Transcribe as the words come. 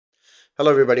Hello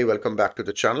everybody, welcome back to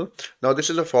the channel. Now this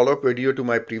is a follow-up video to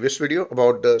my previous video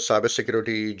about the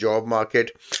cybersecurity job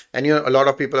market. And a lot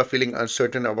of people are feeling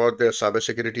uncertain about their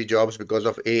cybersecurity jobs because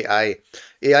of AI.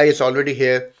 AI is already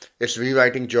here. It's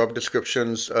rewriting job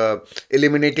descriptions,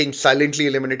 silently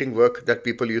eliminating work that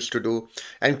people used to do,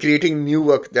 and creating new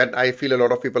work that I feel a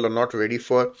lot of people are not ready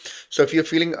for. So if you're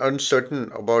feeling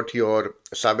uncertain about your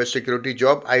cybersecurity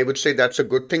job, I would say that's a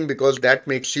good thing because that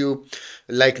makes you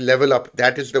like level up.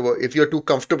 That is the If you're too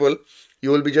comfortable, you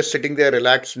will be just sitting there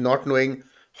relaxed, not knowing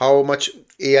how much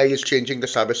AI is changing the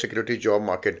cybersecurity job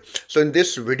market. So in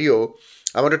this video,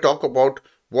 I want to talk about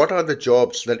what are the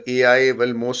jobs that AI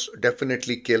will most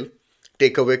definitely kill,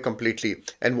 take away completely,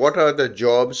 and what are the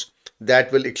jobs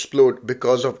that will explode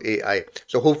because of AI.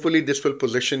 So hopefully this will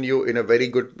position you in a very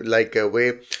good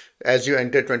way as you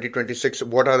enter 2026.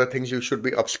 What are the things you should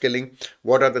be upskilling?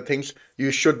 What are the things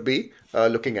you should be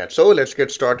looking at? So let's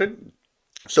get started.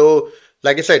 So,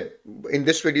 like I said, in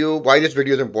this video, why this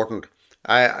video is important?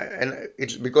 And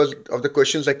it's because of the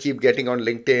questions I keep getting on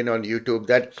LinkedIn, on YouTube,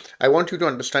 that I want you to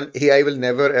understand AI will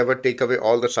never ever take away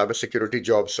all the cybersecurity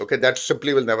jobs. Okay, that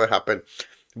simply will never happen.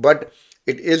 But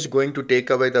it is going to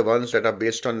take away the ones that are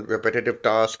based on repetitive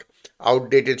tasks,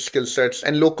 outdated skill sets,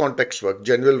 and low context work,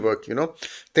 general work,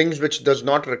 things which does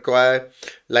not require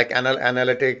like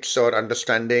analytics or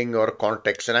understanding or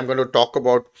context. And I'm going to talk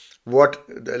about what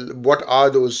are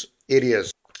those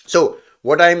areas. So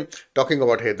what I'm talking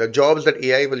about here, the jobs that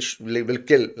AI will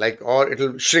kill, or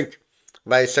it'll shrink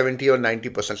by 70 or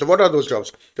 90%. So what are those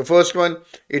jobs? The first one,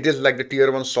 it is like the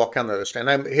tier one SOC analyst. And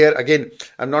I'm here again,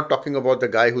 I'm not talking about the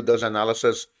guy who does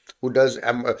analysis, who takes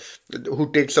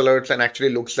alerts and actually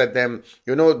looks at them,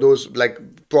 those like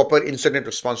proper incident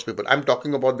response people. I'm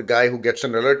talking about the guy who gets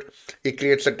an alert, he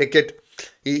creates a ticket,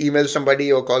 he emails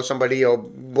somebody or calls somebody or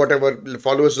whatever,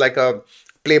 follows like a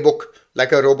playbook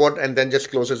like a robot, and then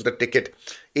just closes the ticket.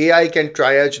 AI can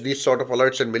triage these sort of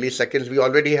alerts in milliseconds. We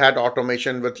already had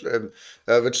automation with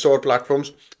SOAR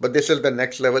platforms, but this is the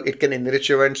next level. It can enrich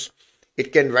events,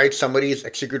 it can write summaries,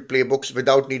 execute playbooks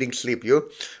without needing sleep.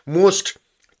 Most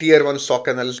tier one SOC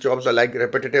analyst jobs are like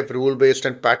repetitive, rule based,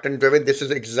 and pattern driven. This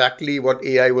is exactly what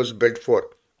AI was built for.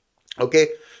 Okay,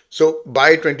 so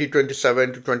by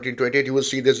 2027 to 2028, you will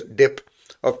see this dip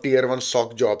of tier one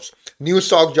SOC jobs. New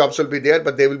SOC jobs will be there,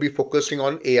 but they will be focusing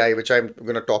on AI, which I'm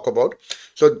going to talk about.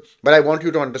 So, but I want you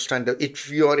to understand that if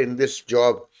you are in this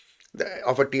job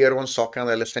of a tier one SOC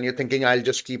analyst and you're thinking I'll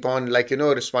just keep on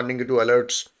responding to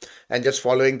alerts and just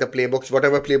following the playbooks,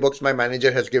 whatever playbooks my manager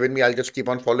has given me, I'll just keep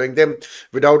on following them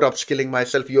without upskilling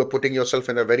myself, you are putting yourself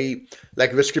in a very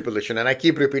risky position. And I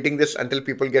keep repeating this until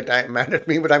people get mad at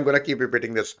me, but I'm going to keep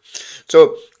repeating this.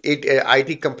 So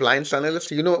IT compliance analyst,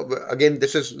 again,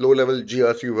 this is low level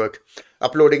GRC work,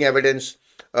 uploading evidence,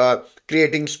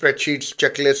 creating spreadsheets,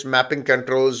 checklists, mapping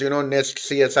controls, NIST,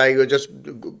 CSI. You're just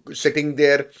sitting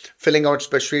there, filling out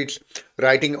spreadsheets,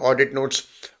 writing audit notes.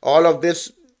 All of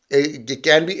this it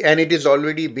can be, and it is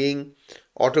already being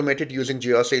automated using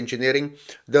GRC engineering.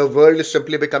 The world is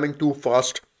simply becoming too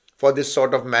fast for this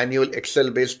sort of manual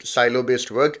Excel-based,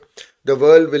 silo-based work. The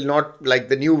world will not, like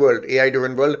the new world,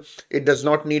 AI-driven world, it does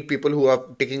not need people who are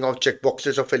ticking off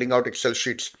checkboxes or filling out Excel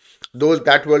sheets.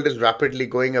 That world is rapidly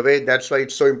going away. That's why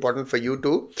it's so important for you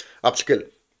to upskill.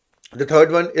 The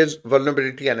third one is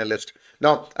vulnerability analyst.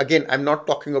 Now, again, I'm not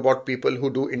talking about people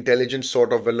who do intelligent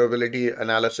sort of vulnerability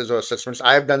analysis or assessments.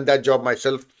 I have done that job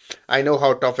myself. I know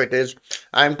how tough it is.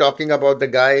 I'm talking about the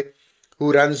guy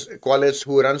who runs Qualys,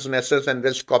 who runs Nessus, and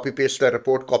just copy paste the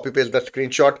report, copy paste the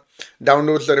screenshot,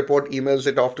 downloads the report, emails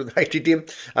it off to the IT team.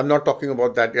 I'm not talking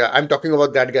about that. Yeah, I'm talking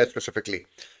about that guy specifically.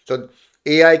 So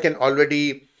AI can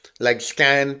already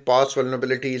scan past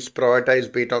vulnerabilities,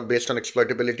 prioritize based on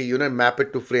exploitability, map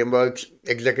it to frameworks,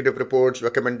 executive reports,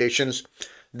 recommendations.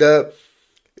 The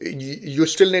You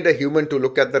still need a human to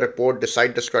look at the report,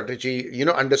 decide the strategy,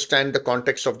 understand the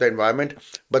context of the environment,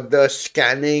 but the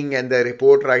scanning and the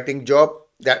report writing job,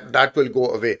 that will go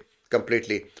away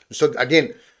completely. So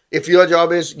again, if your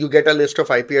job is you get a list of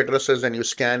IP addresses and you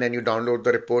scan and you download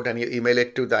the report and you email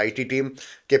it to the IT team,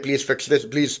 okay, please fix this,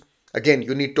 please. Again,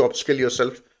 you need to upskill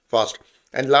yourself fast.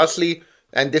 And lastly,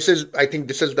 and I think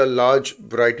this is the large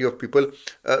variety of people,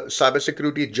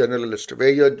 cybersecurity generalist, where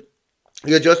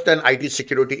you're just an IT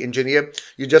security engineer.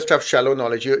 You just have shallow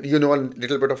knowledge. You know a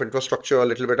little bit of infrastructure, a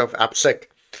little bit of AppSec,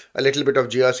 a little bit of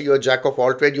GRC. You're a jack of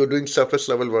all trades. You're doing surface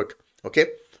level work. Okay.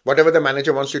 Whatever the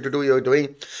manager wants you to do, you're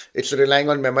doing. It's relying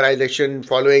on memorization,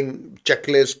 following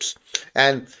checklists,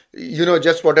 and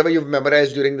just whatever you've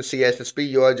memorized during the CISSP,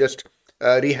 you are just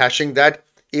rehashing that.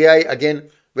 AI again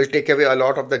will take away a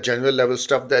lot of the general level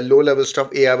stuff. The low level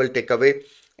stuff AI will take away,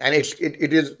 and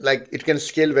it is like it can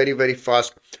scale very, very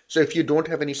fast. So if you don't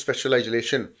have any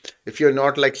specialization, if you're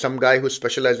not like some guy who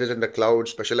specializes in the cloud,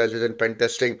 specializes in pen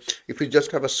testing, if you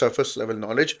just have a surface level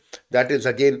knowledge, that is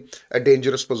again a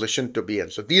dangerous position to be in.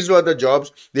 So these were the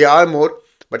jobs. There are more,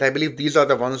 but I believe these are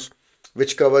the ones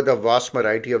which cover the vast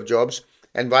variety of jobs,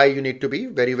 and why you need to be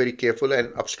very, very careful and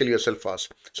upskill yourself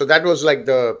fast. So that was like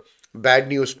the bad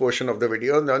news portion of the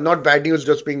video. No, not bad news,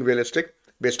 just being realistic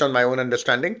based on my own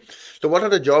understanding. So what are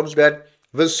the jobs that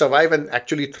will survive and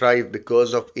actually thrive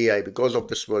because of AI, because of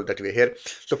this world that we're here?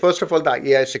 So first of all, the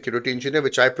AI security engineer,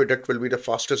 which I predict will be the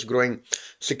fastest growing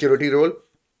security role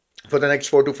for the next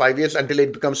 4 to 5 years until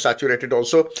it becomes saturated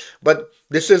also. But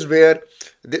this is where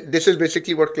this is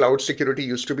basically what cloud security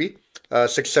used to be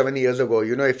 6 7 years ago.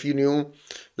 If you knew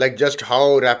like just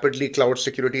how rapidly cloud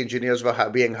security engineers were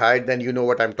being hired, then you know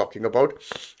what I'm talking about.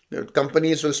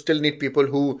 Companies will still need people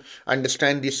who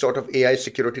understand these sort of AI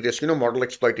security risks, model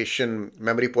exploitation,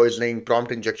 memory poisoning,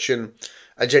 prompt injection,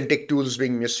 agentic tools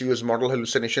being misused, model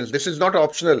hallucinations. This is not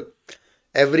optional.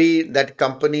 Every that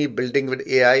company building with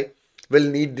AI will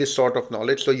need this sort of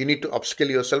knowledge. So you need to upskill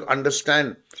yourself,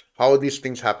 understand how these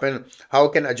things happen, how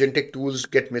can agentic tools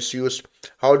get misused,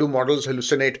 how do models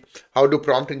hallucinate, how do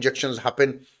prompt injections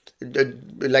happen.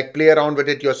 Like play around with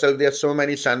it yourself. There are so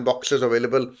many sandboxes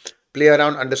available. Play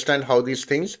around, understand how these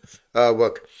things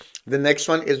work. The next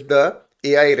one is the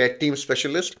AI red team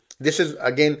specialist. This is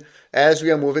again, as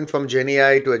we are moving from Gen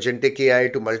AI to agentic AI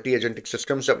to multi-agentic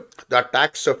systems, the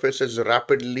attack surface is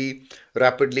rapidly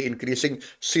increasing.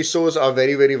 CISOs are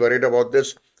very, very worried about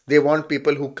this. They want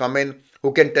people who come in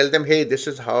who can tell them, hey, this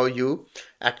is how you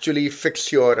actually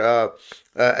fix your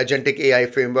agentic AI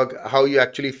framework, how you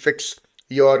actually fix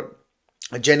your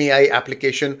Gen AI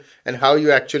application, and how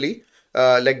you actually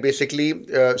like basically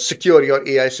secure your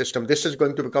AI system. This is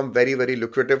going to become very, very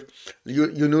lucrative.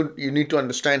 You need to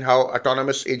understand how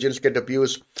autonomous agents get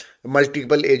abused,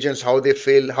 multiple agents, how they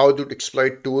fail, how to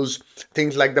exploit tools,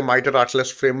 things like the MITRE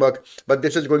Atlas framework. But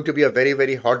this is going to be a very,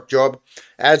 very hot job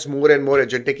as more and more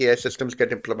agentic AI systems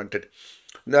get implemented.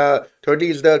 The thirdly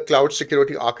is the cloud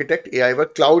security architect, AI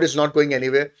work. Cloud is not going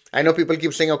anywhere. I know people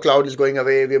keep saying, oh, cloud is going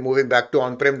away, we're moving back to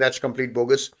on-prem. That's complete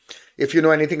bogus. If you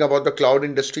know anything about the cloud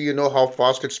industry, you know how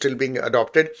fast it's still being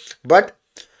adopted. But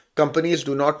companies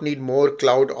do not need more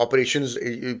cloud operations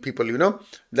people,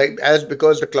 like as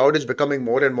because the cloud is becoming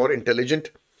more and more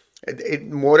intelligent.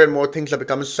 More and more things are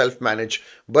becoming self-managed,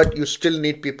 but you still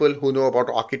need people who know about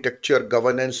architecture,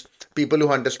 governance, people who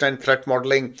understand threat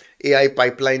modeling, AI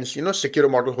pipelines, secure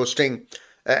model hosting,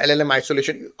 LLM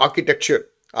isolation, architecture.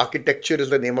 Architecture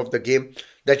is the name of the game,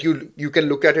 that you can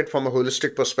look at it from a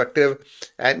holistic perspective,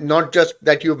 and not just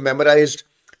that you've memorized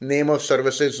name of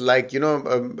services like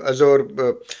Azure,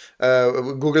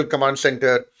 Google Command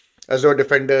Center, Azure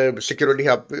Defender, Security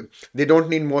Hub. They don't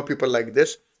need more people like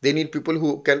this. They need people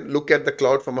who can look at the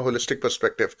cloud from a holistic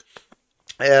perspective.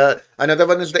 Another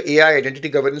one is the AI identity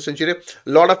governance engineer. A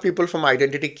lot of people from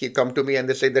identity come to me and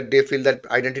they say that they feel that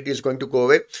identity is going to go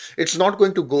away. It's not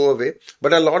going to go away,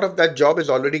 but a lot of that job is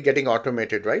already getting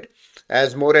automated, right?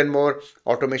 As more and more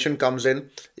automation comes in,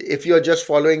 if you're just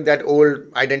following that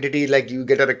old identity, like you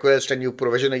get a request and you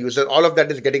provision a user, all of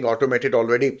that is getting automated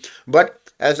already. But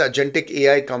as agentic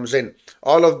AI comes in,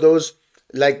 all of those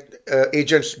like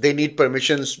agents, they need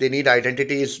permissions, they need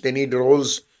identities, they need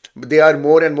roles. They are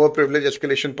more and more privileged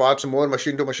escalation paths, more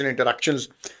machine to machine interactions.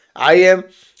 IAM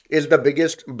is the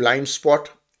biggest blind spot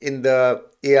in the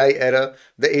AI era,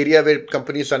 the area where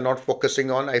companies are not focusing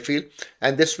on, I feel.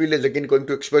 And this field is again going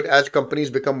to explode as companies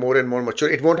become more and more mature.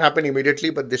 It won't happen immediately,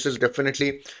 but this is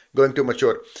definitely going to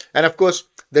mature. And of course,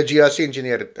 the GRC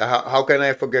engineer. How can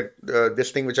I forget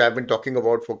this thing which I've been talking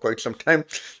about for quite some time?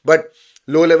 But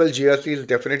low level GRC is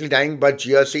definitely dying, but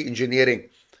GRC engineering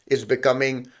is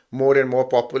becoming more and more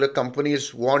popular.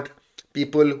 Companies want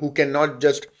people who cannot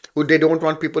just, who they don't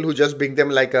want people who just bring them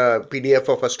like a PDF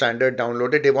of a standard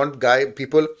downloaded. They want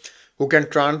people who can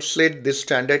translate this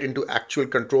standard into actual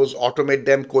controls, automate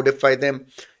them, codify them,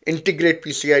 integrate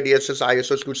PCI DSS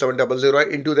ISO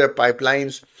 2700 into their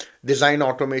pipelines, design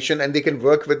automation, and they can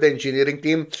work with the engineering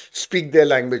team, speak their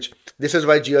language. This is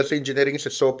why GRC engineering is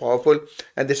so powerful,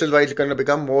 and this is why it's going to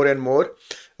become more and more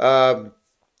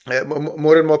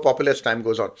popular as time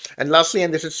goes on. And lastly,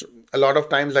 and this is a lot of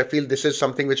times I feel this is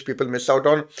something which people miss out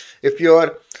on. If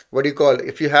you're,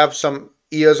 if you have some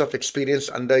years of experience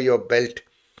under your belt,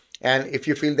 and if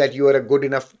you feel that you are a good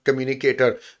enough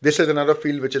communicator, this is another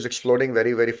field which is exploding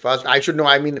very, very fast. I should know.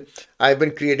 I mean, I've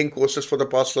been creating courses for the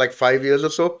past like 5 years or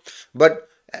so, but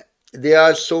there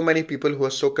are so many people who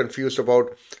are so confused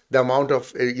about the amount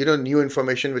of new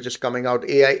information which is coming out.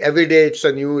 AI every day, it's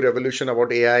a new revolution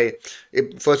about AI.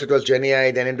 First it was Gen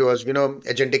AI, then it was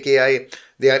agentic AI.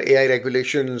 There are AI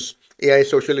regulations, AI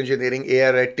social engineering, AI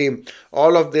red team.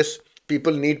 All of this,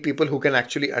 people need people who can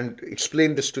actually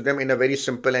explain this to them in a very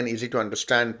simple and easy to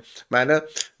understand manner.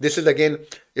 This is again,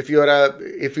 if you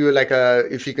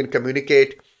can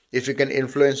communicate, if you can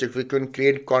influence, if you can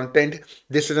create content,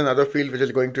 this is another field which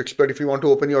is going to explode. If you want to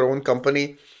open your own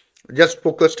company just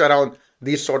focused around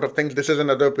these sort of things, this is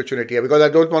another opportunity. Because I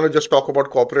don't want to just talk about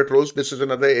corporate roles, this is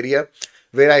another area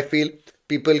where I feel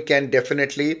people can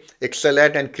definitely excel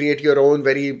at and create your own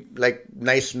very like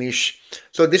nice niche.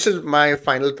 So this is my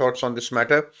final thoughts on this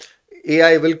matter.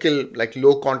 AI will kill like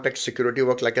low context security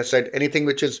work. Like I said, anything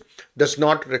which is does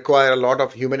not require a lot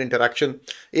of human interaction,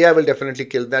 AI will definitely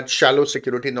kill that. Shallow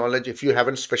security knowledge, if you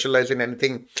haven't specialized in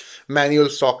anything, manual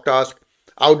SOC task,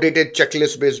 outdated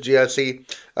checklist based GRC,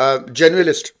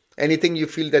 generalist, anything you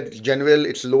feel that general,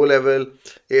 it's low level,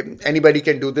 anybody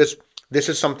can do this. This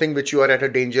is something which you are at a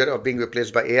danger of being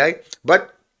replaced by AI.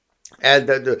 But and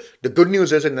the good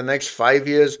news is in the next 5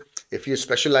 years, if you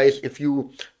specialize, if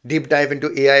you deep dive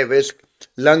into AI risk,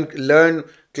 learn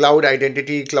cloud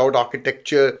identity, cloud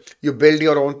architecture, you build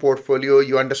your own portfolio,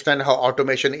 you understand how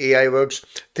automation AI works,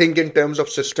 think in terms of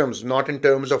systems, not in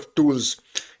terms of tools.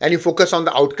 And you focus on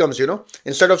the outcomes,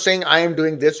 instead of saying, I am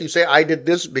doing this, you say, I did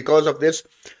this because of this.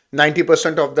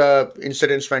 90% of the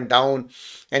incidents went down.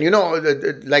 And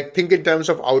like think in terms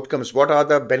of outcomes. What are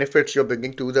the benefits you're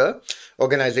bringing to the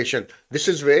organization? This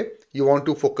is where you want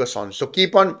to focus on. So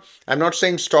keep on, I'm not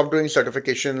saying stop doing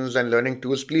certifications and learning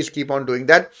tools. Please keep on doing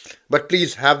that. But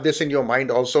please have this in your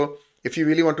mind also. If you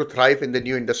really want to thrive in the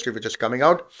new industry which is coming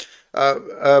out,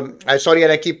 I sorry,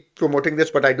 and I keep promoting this,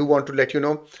 but I do want to let you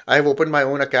know I have opened my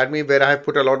own academy where I have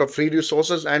put a lot of free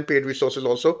resources and paid resources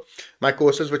also. My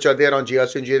courses which are there on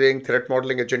GRC engineering, threat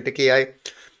modeling, agentic AI.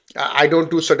 I don't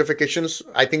do certifications.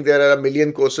 I think there are a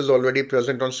million courses already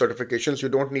present on certifications. You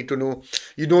don't need to know.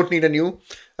 You don't need a new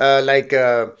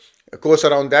course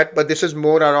around that. But this is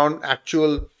more around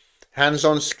actual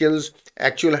hands-on skills,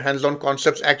 actual hands-on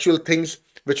concepts, actual things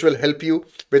which will help you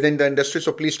within the industry.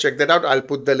 So please check that out. I'll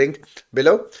put the link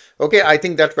below. Okay, I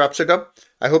think that wraps it up.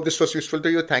 I hope this was useful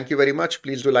to you. Thank you very much.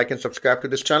 Please do like and subscribe to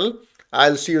this channel.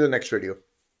 I'll see you in the next video.